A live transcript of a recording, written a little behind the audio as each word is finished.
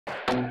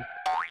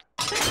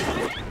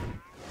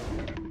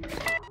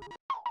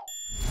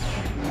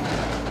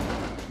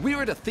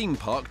We're at a theme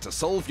park to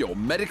solve your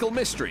medical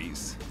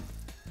mysteries.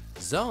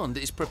 Xand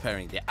is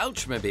preparing the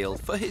Ouchmobile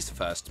for his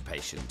first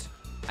patient.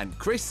 And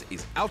Chris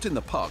is out in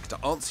the park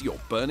to answer your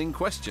burning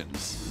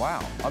questions.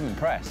 Wow, I'm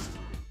impressed.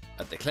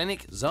 At the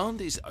clinic, Xand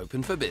is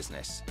open for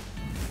business.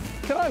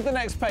 Can I have the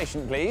next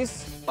patient,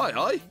 please? Aye,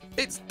 aye,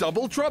 it's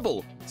double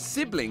trouble.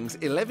 Siblings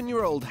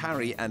 11-year-old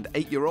Harry and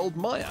 8-year-old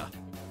Maya.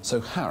 So,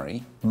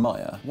 Harry,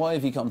 Maya, why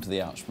have you come to the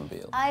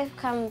Ouchmobile? I've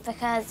come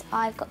because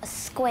I've got a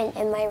squint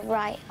in my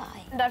right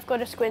eye. And I've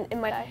got a squint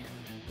in my eye.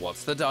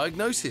 What's the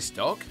diagnosis,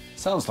 Doc?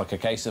 Sounds like a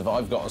case of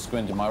I've got a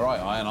squint in my right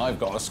eye and I've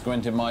got a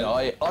squint in my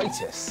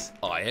eye-itis.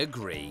 I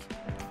agree.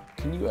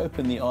 Can you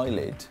open the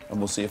eyelid and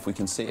we'll see if we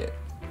can see it?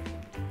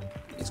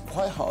 It's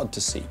quite hard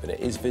to see, but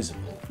it is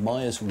visible.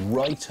 Maya's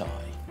right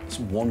eye is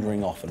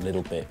wandering off a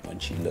little bit when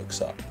she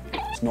looks up.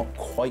 It's not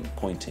quite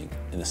pointing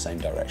in the same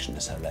direction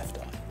as her left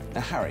eye.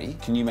 Now, Harry,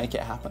 can you make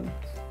it happen?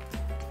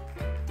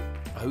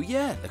 Oh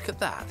yeah, look at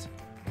that.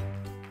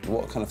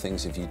 What kind of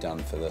things have you done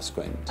for the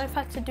squint? I've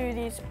had to do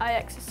these eye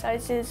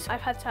exercises.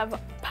 I've had to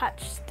have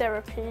patch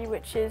therapy,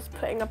 which is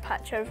putting a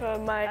patch over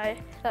my eye.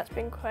 That's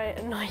been quite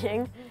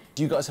annoying.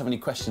 Do you guys have any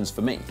questions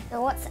for me?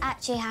 So what's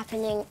actually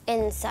happening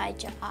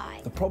inside your eye?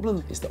 The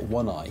problem is that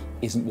one eye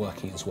isn't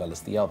working as well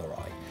as the other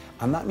eye,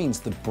 and that means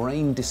the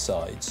brain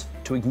decides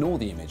to ignore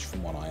the image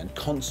from one eye and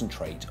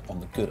concentrate on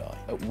the good eye,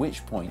 at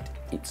which point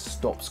it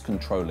stops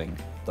controlling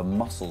the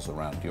muscles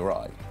around your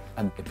eye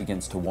and it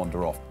begins to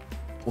wander off.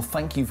 Well,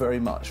 thank you very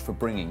much for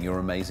bringing your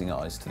amazing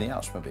eyes to the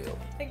Ouchmobile.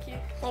 Thank you.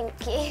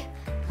 Thank you.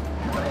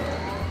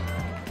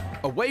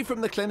 Away from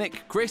the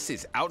clinic, Chris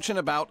is ouching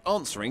about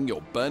answering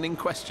your burning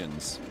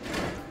questions.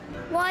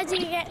 Why do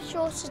you get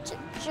shorter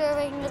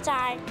during the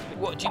day?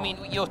 What do you mean?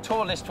 You're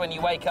tallest when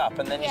you wake up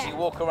and then as you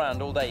walk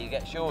around all day you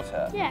get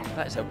shorter? Yeah.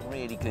 That's a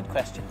really good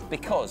question.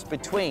 Because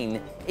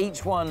between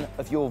each one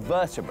of your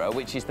vertebrae,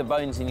 which is the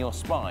bones in your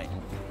spine,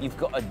 you've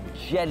got a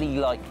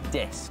jelly-like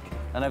disc.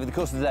 And over the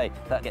course of the day,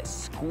 that gets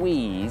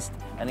squeezed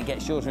and it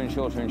gets shorter and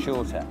shorter and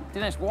shorter.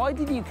 Dinesh, why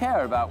did you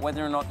care about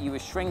whether or not you were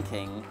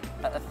shrinking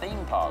at the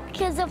theme park?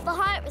 Because of the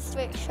height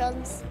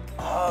restrictions.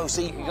 Oh,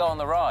 so you could go on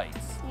the rides?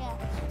 Yeah.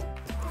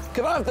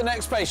 Can I have the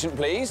next patient,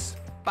 please?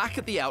 Back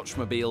at the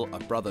Ouchmobile are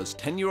brothers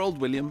 10-year-old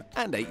William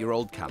and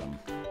 8-year-old Callum.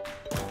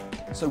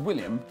 So,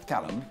 William,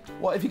 Callum,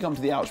 why have you come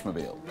to the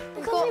Ouchmobile?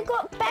 Because we've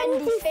got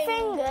bendy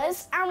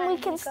fingers and we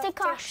can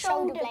stick our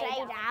shoulder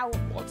blade out.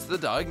 What's the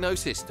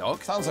diagnosis,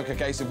 Doc? Sounds like a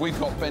case of we've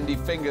got bendy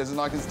fingers and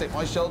I can stick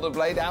my shoulder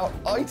blade out.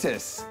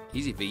 Itis.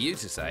 Easy for you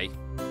to say.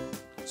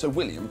 So,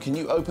 William, can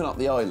you open up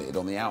the eyelid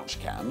on the Ouch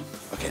cam?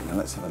 OK, now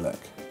let's have a look.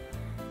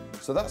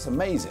 So that's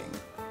amazing.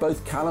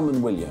 Both Callum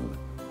and William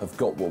have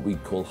got what we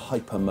call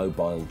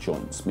hypermobile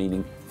joints,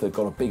 meaning they've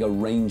got a bigger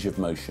range of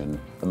motion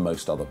than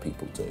most other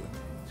people do.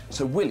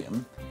 So,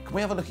 William, can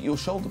we have a look at your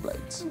shoulder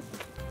blades?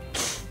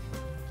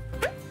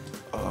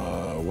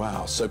 Oh,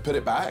 wow. So put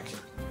it back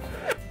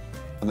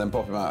and then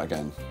pop him out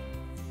again.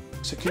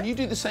 So can you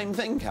do the same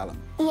thing, Callum?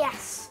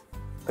 Yes.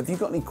 Have you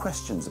got any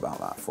questions about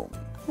that for me?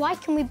 Why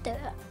can we do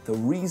it? The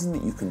reason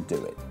that you can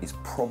do it is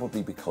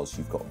probably because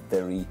you've got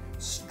very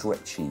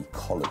stretchy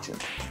collagen.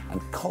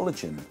 And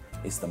collagen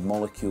is the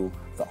molecule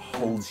that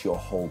holds your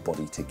whole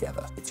body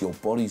together. It's your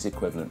body's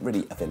equivalent,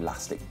 really, of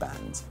elastic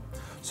bands.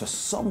 So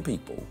some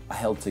people are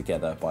held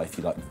together by, if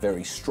you like,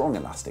 very strong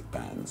elastic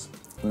bands,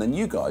 and then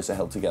you guys are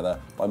held together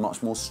by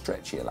much more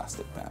stretchy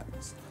elastic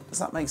bands. Does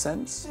that make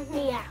sense?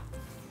 Yeah.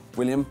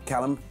 William,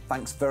 Callum,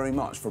 thanks very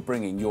much for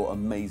bringing your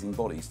amazing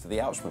bodies to the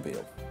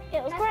Ouchmobile.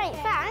 It was great,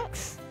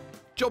 thanks.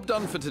 Job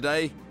done for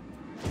today.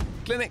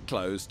 Clinic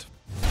closed.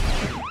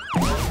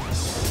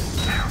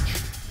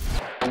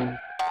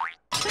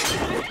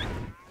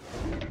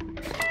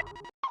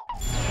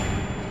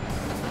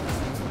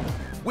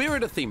 We're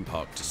at a theme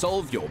park to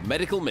solve your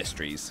medical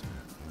mysteries.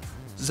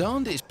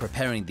 Xand is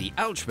preparing the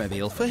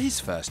Ouchmobile for his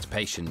first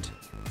patient.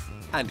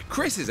 And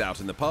Chris is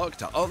out in the park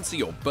to answer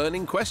your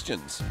burning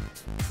questions.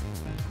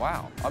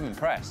 Wow, I'm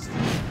impressed.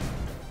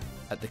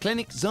 At the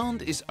clinic,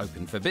 Xand is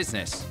open for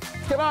business.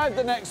 Can I have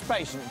the next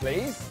patient,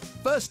 please?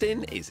 First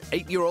in is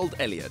 8-year-old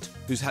Elliot,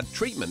 who's had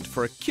treatment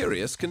for a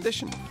curious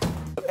condition.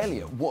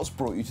 Elliot, what's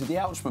brought you to the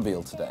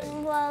Ouchmobile today?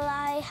 Well,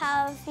 I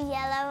have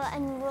yellow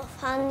and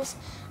rough hands,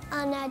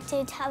 and I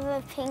did have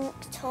a pink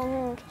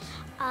tongue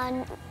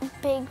and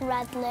big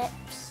red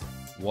lips.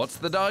 What's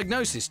the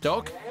diagnosis,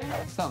 Doc?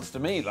 Sounds to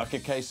me like a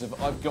case of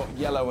I've got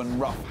yellow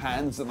and rough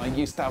hands and I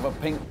used to have a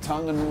pink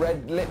tongue and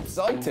red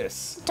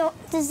lips-itis.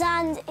 Dr.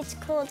 Xand, it's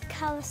called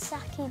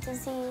Kawasaki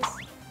disease.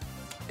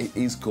 It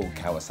is called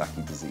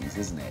Kawasaki disease,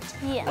 isn't it?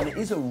 Yeah. And it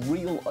is a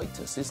real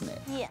itis, isn't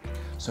it? Yeah.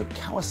 So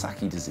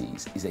Kawasaki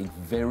disease is a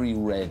very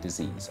rare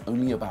disease.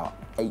 Only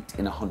about 8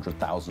 in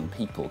 100,000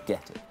 people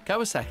get it.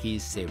 Kawasaki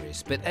is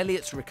serious, but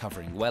Elliot's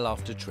recovering well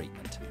after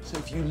treatment. So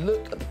if you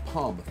look at the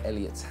palm of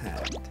Elliot's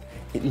hand,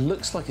 it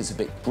looks like it's a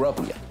bit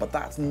grubby, but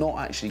that's not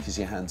actually because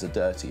your hands are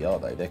dirty, are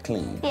they? They're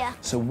clean. Yeah.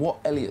 So what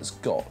Elliot's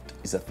got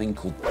is a thing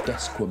called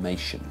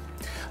desquamation.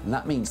 And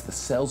that means the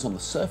cells on the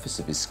surface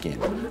of his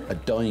skin are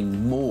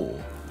dying more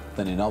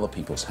than in other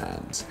people's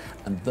hands.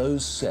 And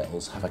those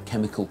cells have a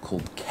chemical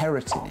called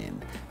keratin in,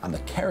 and the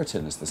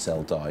keratin, as the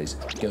cell dies,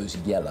 goes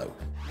yellow.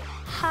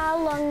 How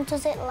long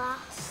does it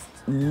last?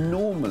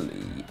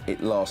 Normally,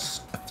 it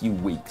lasts a few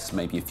weeks,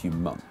 maybe a few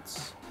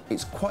months.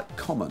 It's quite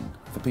common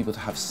for people to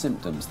have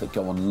symptoms that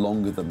go on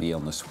longer than the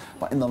illness,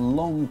 but in the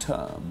long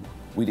term,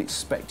 we'd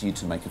expect you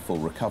to make a full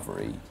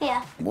recovery.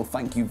 Yeah. Well,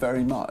 thank you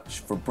very much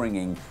for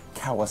bringing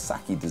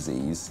Kawasaki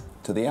disease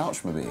to the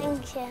Ouchmobile.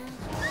 Thank you.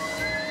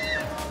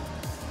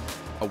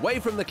 Away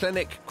from the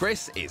clinic,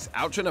 Chris is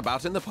ouching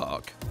about in the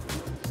park.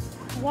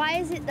 Why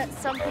is it that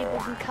some people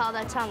can curl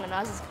their tongue and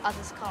others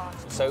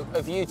can't? So,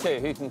 of you two,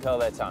 who can curl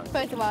their tongue?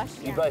 Both of us.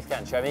 You both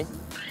can, show me.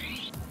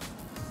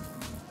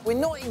 We're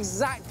not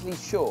exactly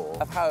sure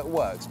of how it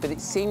works, but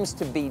it seems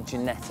to be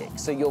genetic.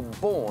 So you're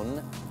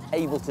born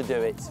able to do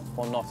it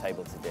or not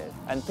able to do it.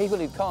 And people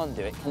who can't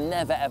do it can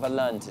never, ever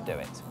learn to do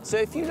it. So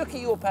if you look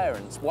at your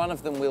parents, one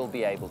of them will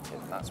be able to,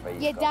 and that's where you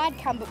Yeah, Dad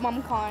can, but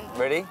Mum can't.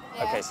 Really?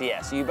 Yeah. OK, so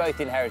yeah, so you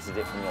both inherited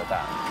it from your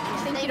dad.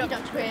 Thank you,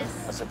 Dr. Chris.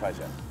 That's a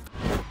pleasure.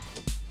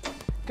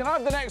 Can I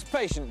have the next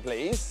patient,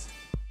 please?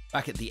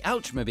 Back at the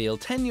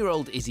Ouchmobile,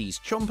 10-year-old Izzy's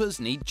chompers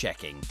need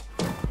checking.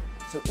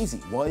 So, Izzy,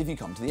 why have you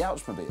come to the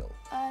Ouchmobile?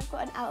 I've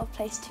got an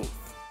out-of-place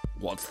tooth.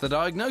 What's the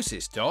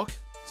diagnosis, Doc?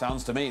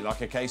 Sounds to me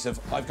like a case of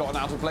I've got an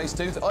out-of-place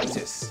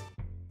tooth-itis.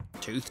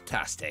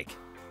 Tooth-tastic.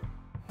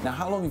 Now,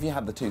 how long have you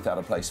had the tooth out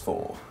of place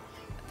for?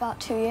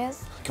 About 2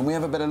 years. Can we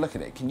have a better look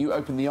at it? Can you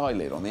open the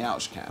eyelid on the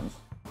ouch cam?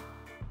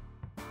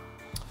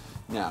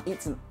 Now,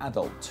 it's an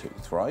adult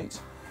tooth, right?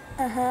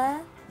 Uh-huh.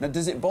 Now,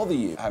 does it bother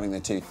you having the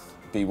tooth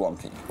be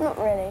wonky? Not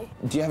really.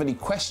 Do you have any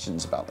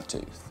questions about the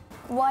tooth?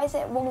 Why is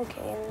it wonky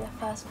in the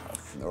first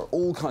place? There are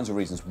all kinds of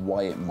reasons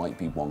why it might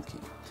be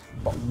wonky.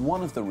 But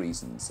one of the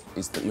reasons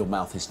is that your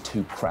mouth is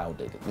too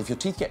crowded. And if your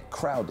teeth get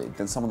crowded,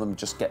 then some of them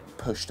just get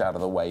pushed out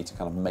of the way to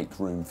kind of make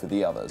room for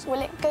the others. Will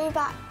it go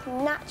back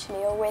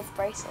naturally or with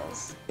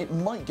braces? It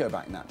might go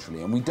back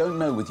naturally, and we don't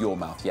know with your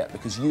mouth yet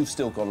because you've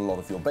still got a lot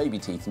of your baby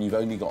teeth and you've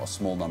only got a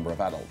small number of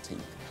adult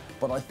teeth.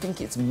 But I think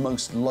it's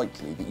most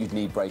likely that you'd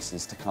need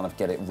braces to kind of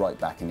get it right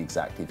back in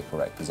exactly the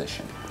correct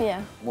position.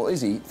 Yeah. Well,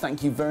 Izzy,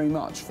 thank you very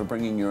much for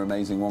bringing your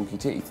amazing wonky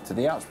teeth to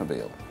the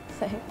Ouchmobile.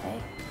 So,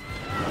 okay.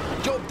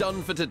 Job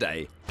done for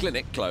today.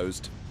 Clinic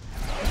closed.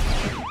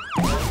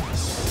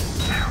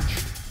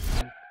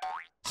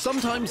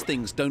 Sometimes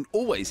things don't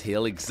always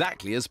heal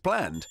exactly as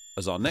planned,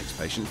 as our next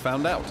patient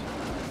found out.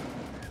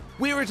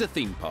 We're at a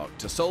theme park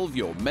to solve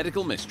your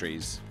medical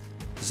mysteries.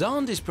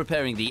 Xand is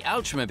preparing the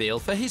Ouchmobile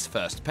for his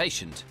first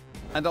patient.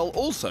 And I'll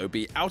also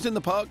be out in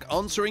the park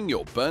answering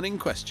your burning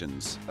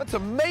questions. That's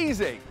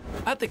amazing!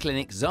 At the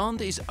clinic,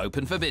 Xand is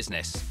open for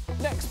business.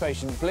 Next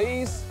patient,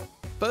 please.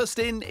 First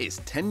in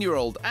is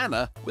 10-year-old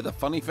Anna with a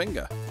funny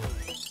finger.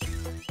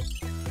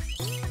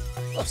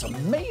 That's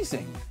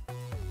amazing.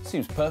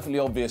 Seems perfectly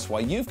obvious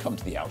why you've come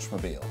to the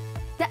Ouchmobile.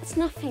 That's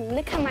nothing.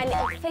 Look at my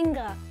little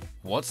finger.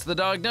 What's the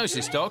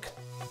diagnosis, Doc?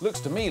 Looks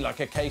to me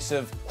like a case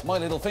of my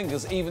little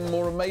finger's even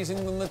more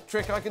amazing than the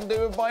trick I can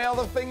do with my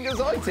other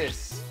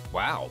finger's-itis.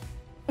 Wow.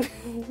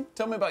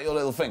 Tell me about your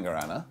little finger,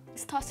 Anna. It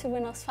started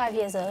when I was 5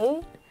 years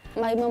old.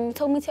 My mum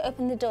told me to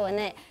open the door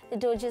and the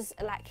door just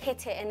like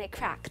hit it and it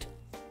cracked.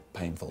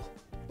 Painful.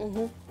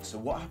 Mm-hmm. So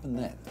what happened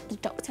then? The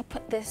doctor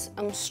put this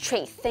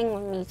straight thing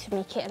on me to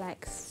make it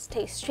like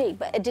stay straight,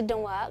 but it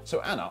didn't work.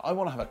 So Anna, I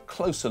want to have a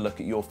closer look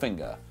at your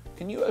finger.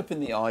 Can you open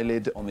the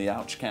eyelid on the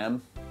ouch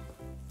cam?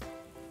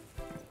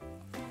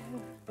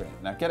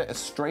 Brilliant. Now get it as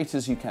straight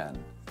as you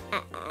can.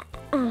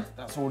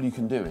 That's all you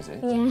can do, is it?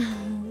 Yeah.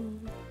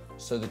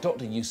 So the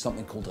doctor used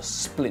something called a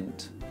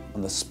splint,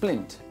 and the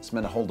splint is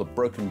meant to hold a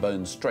broken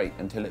bone straight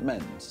until it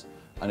mends.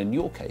 And in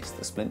your case,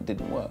 the splint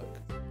didn't work.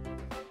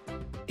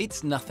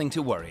 It's nothing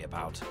to worry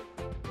about.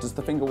 Does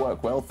the finger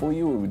work well for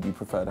you, or would you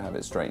prefer to have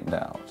it straightened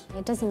out?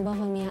 It doesn't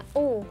bother me at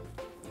all.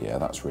 Yeah,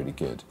 that's really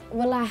good.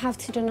 Will I have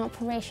to do an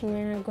operation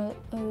when I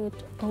grow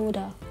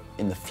older?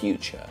 In the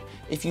future,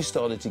 if you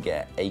started to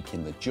get ache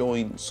in the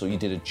joints, or you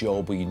did a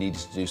job where you needed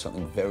to do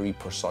something very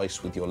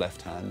precise with your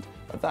left hand,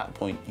 at that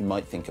point you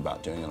might think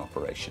about doing an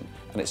operation,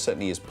 and it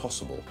certainly is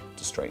possible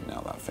to straighten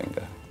out that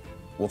finger.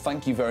 Well,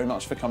 thank you very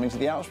much for coming to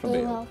the Ouchmobile.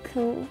 You're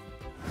welcome.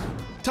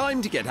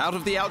 Time to get out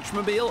of the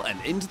Ouchmobile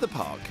and into the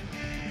park.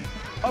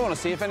 I want to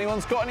see if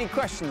anyone's got any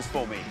questions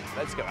for me.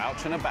 Let's go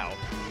ouch and about.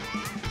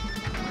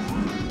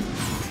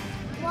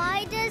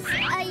 Why does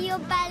your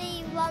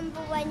belly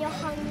rumble when you're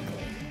hungry?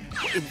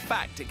 In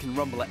fact, it can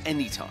rumble at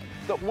any time.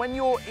 That when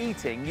you're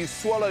eating, you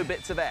swallow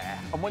bits of air,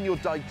 and when you're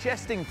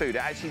digesting food,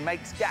 it actually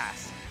makes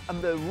gas.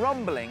 And the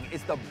rumbling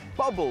is the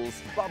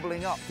bubbles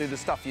bubbling up through the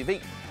stuff you've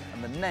eaten.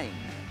 And the name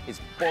is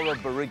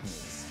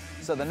boroborygnes.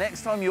 So the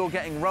next time you're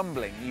getting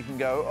rumbling, you can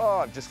go, oh,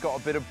 I've just got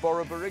a bit of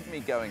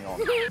borborygmi going on.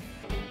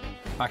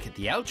 Back at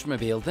the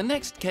Ouchmobile, the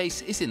next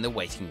case is in the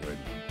waiting room.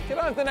 Can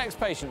I have the next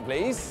patient,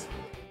 please?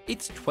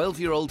 It's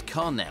 12-year-old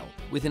Carnell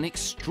with an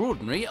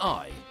extraordinary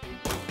eye.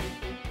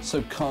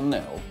 So,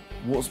 Carnell,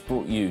 what's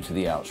brought you to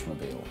the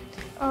Ouchmobile?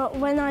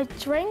 When I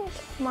drink,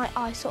 my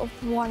eye sort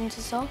of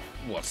wanders off.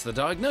 What's the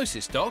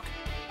diagnosis, Doc?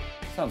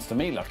 Sounds to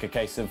me like a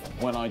case of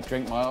when I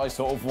drink, my eye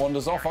sort of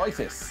wanders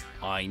off-itis.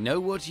 I know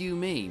what you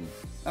mean.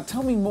 Now,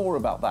 tell me more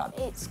about that.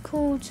 It's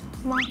called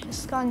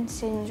Marcus-Gunn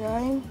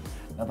syndrome.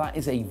 Now, that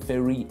is a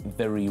very,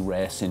 very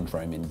rare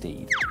syndrome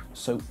indeed.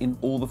 So, in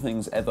all the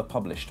things ever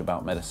published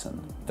about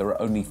medicine, there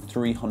are only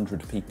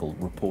 300 people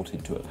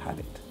reported to have had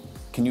it.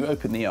 Can you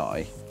open the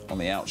eye on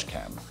the ouch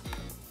cam?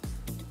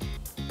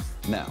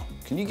 Now,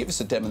 can you give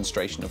us a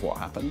demonstration of what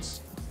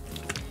happens?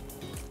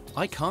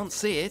 I can't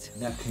see it.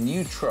 Now, can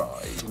you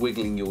try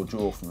wiggling your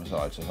jaw from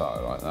side to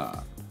side like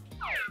that?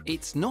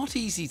 It's not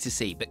easy to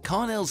see, but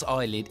Carnell's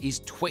eyelid is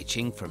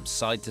twitching from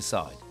side to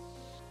side.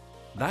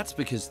 That's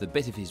because the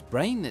bit of his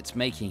brain that's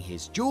making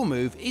his jaw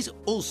move is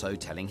also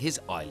telling his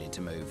eyelid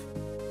to move.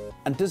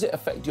 And does it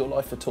affect your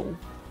life at all?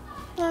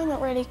 No,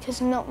 not really,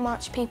 because not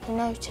much people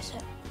notice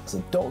it. As a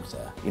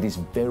doctor, it is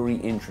very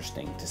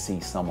interesting to see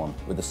someone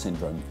with a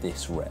syndrome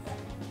this rare.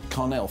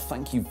 Carnell,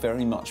 thank you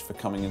very much for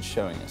coming and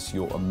showing us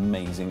your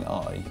amazing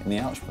eye in the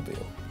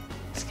Ouchmobile.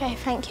 Okay,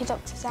 thank you,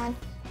 Dr. Xand.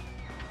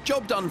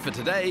 Job done for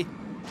today.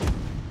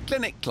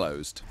 Clinic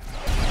closed.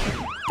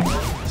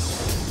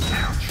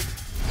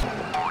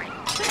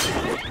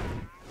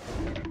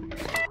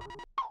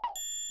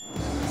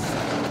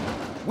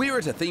 We're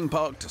at a theme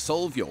park to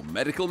solve your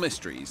medical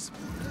mysteries.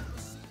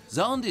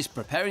 Xand is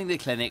preparing the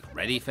clinic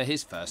ready for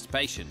his first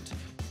patient.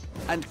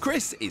 And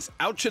Chris is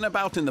ouching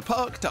about in the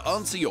park to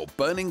answer your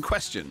burning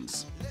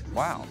questions.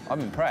 Wow, I'm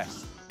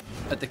impressed.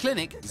 At the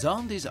clinic,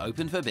 Xand is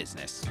open for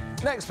business.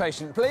 Next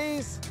patient,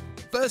 please.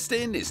 First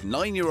in is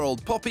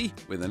 9-year-old Poppy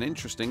with an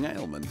interesting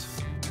ailment.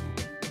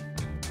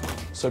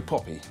 So,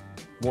 Poppy,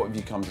 what have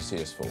you come to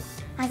see us for?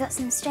 I got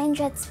some strange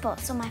red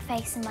spots on my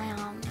face and my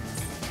arms.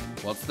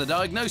 What's the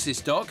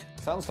diagnosis, Doc?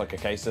 Sounds like a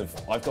case of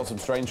I've got some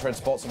strange red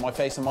spots on my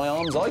face and my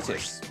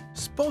arms-itis.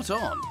 Spot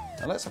on.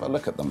 Now let's have a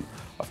look at them.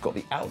 I've got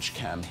the ouch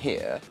cam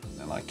here,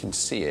 and I can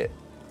see it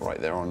right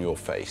there on your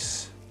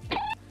face. Do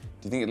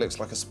you think it looks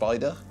like a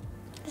spider?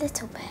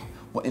 Little bit.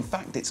 Well, in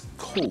fact, it's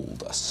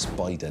called a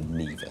spider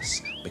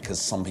nevus because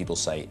some people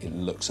say it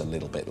looks a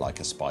little bit like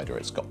a spider.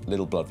 It's got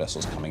little blood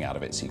vessels coming out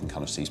of it, so you can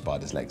kind of see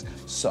spiders' legs.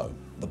 So,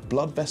 the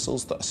blood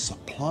vessels that are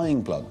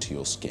supplying blood to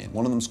your skin,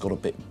 one of them's got a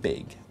bit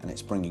big, and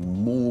it's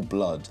bringing more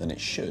blood than it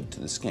should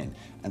to the skin.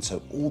 And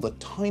so all the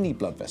tiny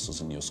blood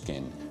vessels in your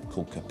skin,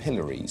 called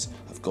capillaries,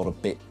 have got a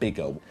bit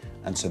bigger,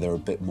 and so they're a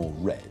bit more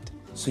red.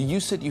 So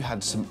you said you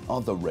had some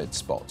other red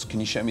spots.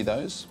 Can you show me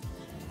those?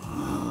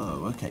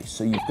 Oh, okay,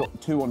 so you've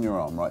got two on your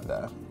arm right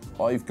there.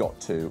 I've got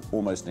two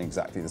almost in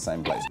exactly the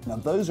same place. Now,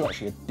 those are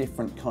actually a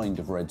different kind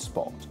of red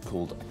spot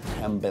called a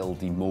Campbell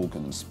de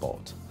Morgan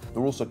spot.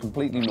 They're also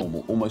completely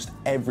normal. Almost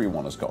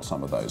everyone has got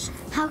some of those.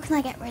 How can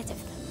I get rid of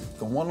them?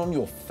 The one on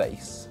your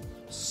face,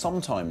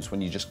 sometimes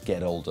when you just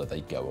get older,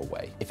 they go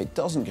away. If it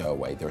doesn't go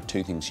away, there are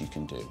two things you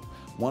can do.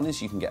 One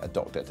is you can get a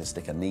doctor to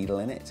stick a needle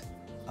in it,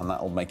 and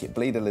that'll make it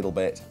bleed a little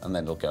bit, and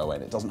then it'll go away,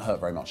 and it doesn't hurt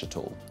very much at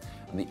all.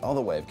 And the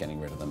other way of getting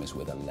rid of them is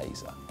with a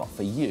laser. But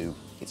for you,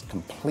 it's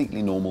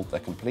completely normal, they're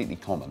completely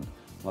common.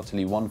 And I'll tell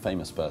you one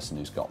famous person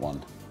who's got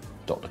one,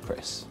 Dr.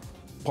 Chris.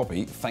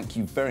 Poppy, thank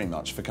you very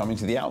much for coming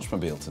to the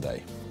Ouchmobile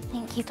today.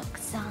 Thank you, Dr.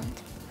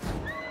 Xand.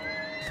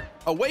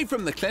 Away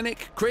from the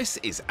clinic, Chris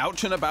is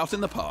ouching about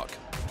in the park.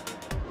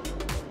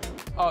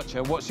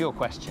 Archer, what's your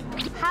question?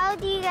 How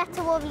do you get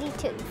a wobbly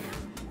tooth?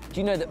 Do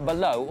you know that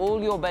below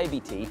all your baby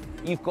teeth,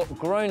 you've got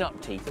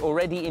grown-up teeth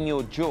already in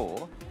your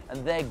jaw,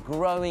 and they're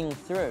growing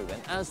through,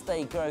 and as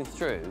they grow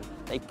through,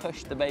 they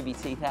push the baby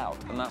teeth out,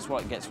 and that's why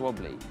it gets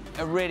wobbly.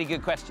 A really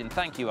good question.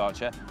 Thank you,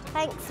 Archer.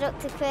 Thanks,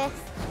 Dr. Chris.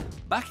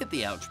 Back at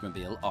the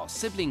Ouchmobile are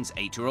siblings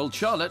 8-year-old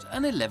Charlotte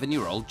and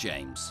 11-year-old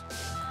James.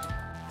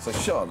 So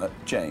Charlotte,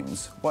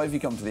 James, why have you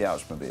come to the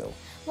Ouchmobile?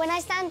 When I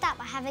stand up,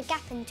 I have a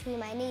gap in between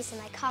my knees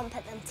and I can't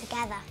put them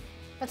together.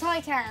 But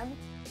I can.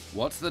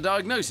 What's the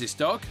diagnosis,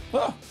 Doc?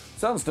 Oh,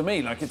 sounds to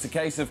me like it's a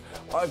case of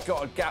I've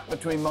got a gap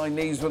between my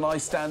knees when I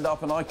stand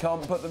up and I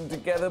can't put them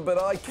together,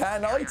 but I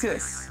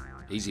can-itis.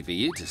 Easy for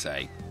you to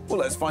say. Well,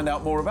 let's find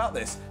out more about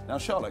this. Now,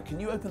 Charlotte, can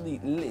you open the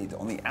lid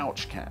on the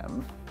ouch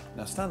cam?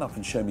 Now, stand up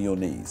and show me your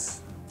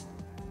knees.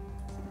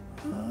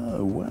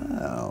 Oh,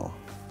 wow.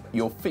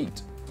 Your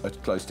feet are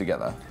close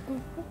together.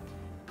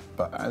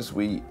 But as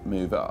we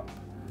move up,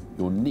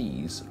 your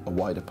knees are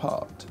wide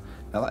apart.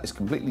 Now, that is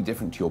completely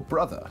different to your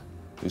brother,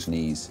 whose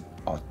knees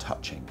are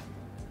touching.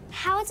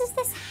 How does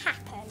this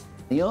happen?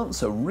 The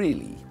answer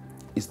really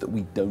is that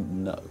we don't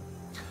know.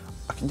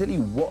 I can tell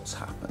you what's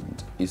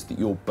happened is that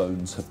your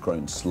bones have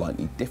grown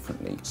slightly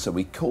differently. So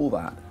we call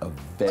that a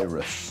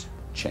verus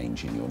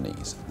change in your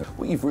knees.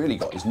 What you've really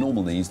got is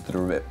normal knees that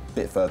are a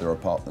bit further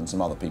apart than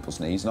some other people's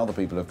knees, and other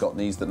people have got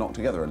knees that knock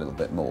together a little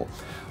bit more.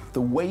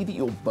 The way that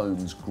your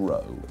bones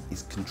grow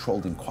is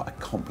controlled in quite a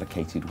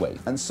complicated way,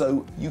 and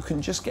so you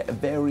can just get a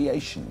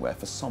variation where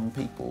for some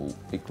people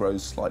it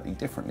grows slightly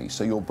differently.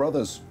 So your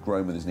brother's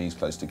grown with his knees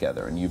close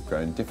together and you've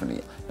grown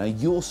differently. Now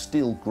you're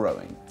still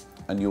growing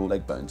and your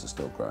leg bones are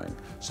still growing,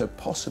 so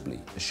possibly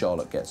as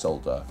Charlotte gets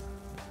older,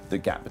 the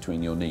gap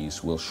between your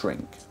knees will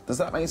shrink. Does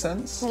that make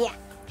sense? Yeah.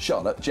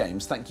 Charlotte,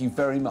 James, thank you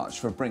very much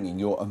for bringing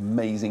your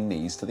amazing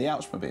knees to the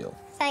Ouchmobile.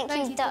 Thank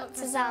you,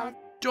 Dr. Xand.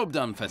 Job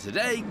done for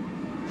today.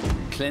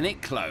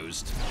 Clinic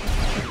closed.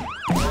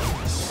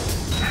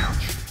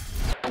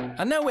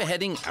 And now we're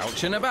heading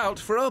ouch and about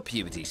for our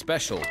puberty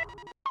special.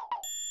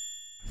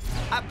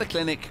 At the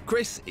clinic,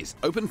 Chris is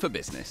open for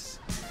business.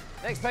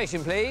 Next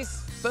patient, please.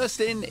 First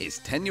in is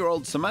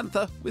 10-year-old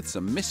Samantha with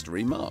some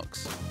mystery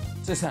marks.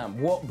 So Sam,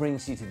 what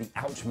brings you to the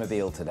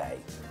Ouchmobile today?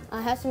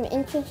 I have some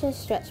interesting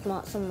stretch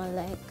marks on my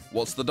legs.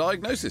 What's the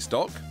diagnosis,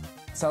 Doc?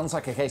 Sounds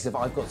like a case of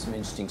I've got some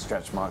interesting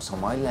stretch marks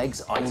on my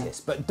legs, itis,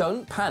 but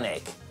don't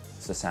panic.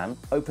 So Sam,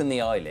 open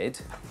the eyelid.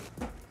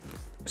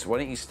 So why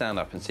don't you stand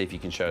up and see if you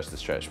can show us the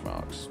stretch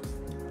marks?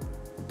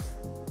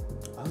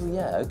 Oh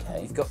yeah,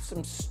 okay. You've got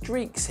some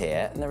streaks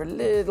here and they're a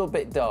little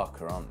bit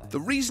darker, aren't they?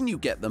 The reason you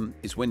get them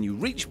is when you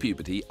reach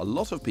puberty, a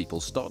lot of people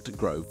start to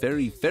grow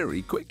very,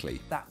 very quickly.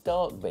 That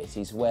dark bit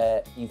is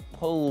where you've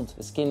pulled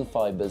the skin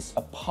fibres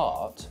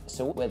apart,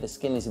 so where the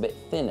skin is a bit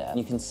thinner,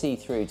 you can see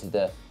through to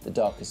the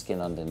darker skin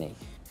underneath.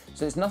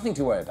 So it's nothing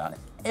to worry about.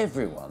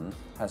 Everyone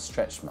has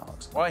stretch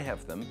marks. I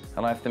have them,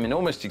 and I have them in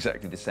almost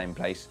exactly the same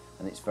place,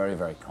 and it's very,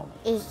 very common.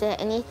 Is there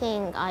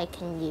anything I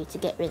can do to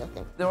get rid of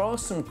them? There are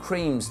some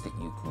creams that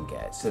you can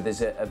get. So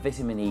there's a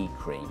vitamin E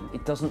cream.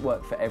 It doesn't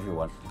work for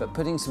everyone, but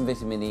putting some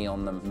vitamin E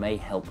on them may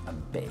help a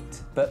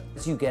bit. But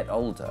as you get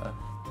older,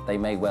 they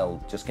may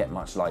well just get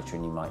much lighter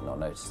and you might not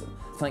notice them.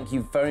 Thank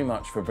you very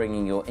much for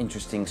bringing your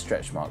interesting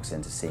stretch marks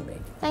in to see me.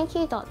 Thank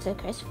you, Dr.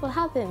 Chris, for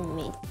having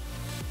me.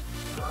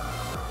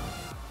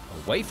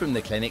 Away from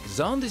the clinic,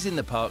 Xand is in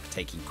the park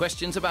taking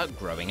questions about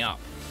growing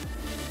up.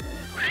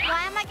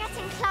 Why am I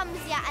getting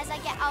clumsier as I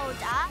get older?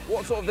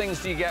 What sort of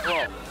things do you get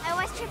wrong? I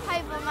always trip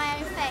over my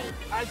own feet.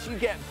 As you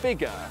get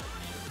bigger,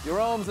 your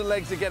arms and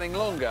legs are getting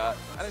longer,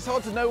 and it's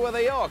hard to know where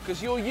they are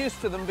because you're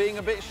used to them being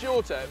a bit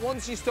shorter.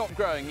 Once you stop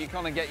growing, you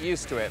kind of get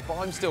used to it, but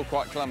I'm still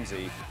quite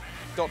clumsy.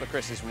 Dr.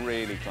 Chris is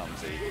really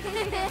clumsy.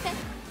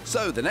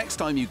 So the next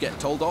time you get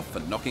told off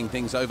for knocking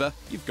things over,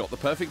 you've got the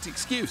perfect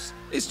excuse.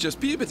 It's just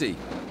puberty.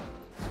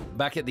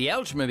 Back at the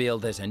Ouchmobile,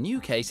 there's a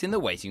new case in the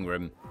waiting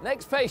room.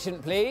 Next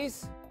patient,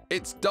 please.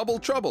 It's double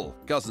trouble,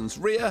 cousins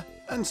Rhea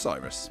and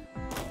Cyrus.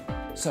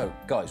 So,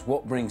 guys,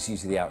 what brings you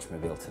to the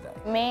Ouchmobile today?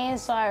 Me and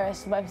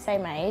Cyrus are both the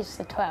same age,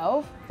 so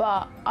 12,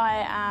 but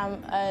I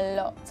am a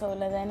lot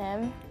taller than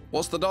him.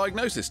 What's the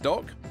diagnosis,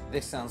 Doc?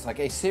 This sounds like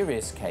a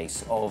serious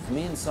case of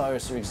me and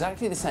Cyrus are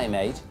exactly the same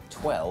age,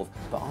 12,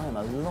 but I am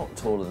a lot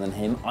taller than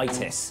him,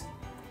 itis.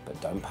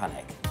 But don't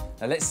panic.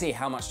 Now let's see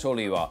how much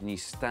taller you are. And you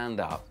stand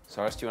up.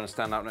 Cyrus, do you want to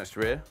stand up next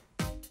to Rhea?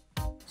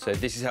 So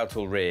this is how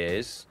tall Rhea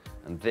is,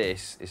 and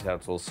this is how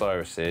tall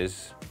Cyrus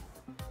is.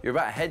 You're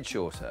about a head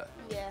shorter.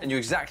 Yeah. And you're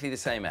exactly the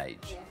same age.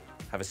 Yeah.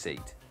 Have a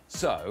seat.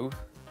 So,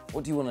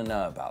 what do you want to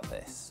know about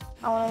this?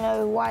 I want to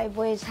know why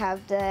boys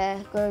have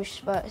their growth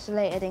spurts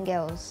later than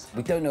girls.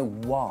 We don't know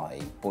why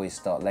boys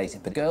start later,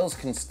 but girls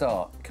can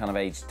start kind of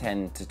age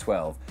 10 to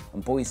 12,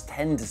 and boys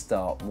tend to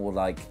start more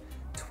like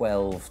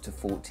 12 to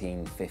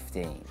 14,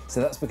 15.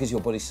 So that's because your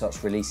body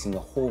starts releasing a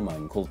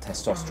hormone called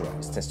testosterone.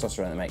 It's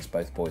testosterone that makes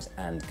both boys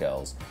and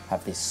girls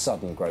have this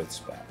sudden growth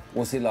spurt.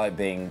 What's it like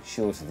being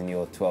shorter than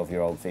your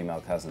 12-year-old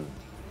female cousin?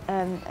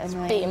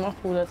 Just beat him up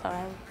all the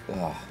time.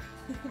 Oh,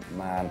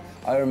 man.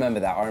 I remember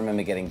that. I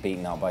remember getting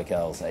beaten up by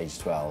girls at age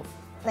 12.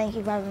 Thank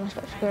you very much,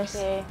 Dr. Chris.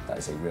 That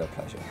is a real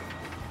pleasure.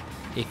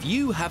 If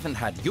you haven't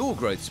had your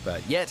growth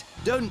spurt yet,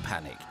 don't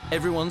panic.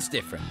 Everyone's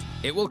different.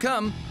 It will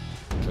come.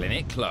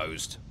 Clinic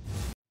closed.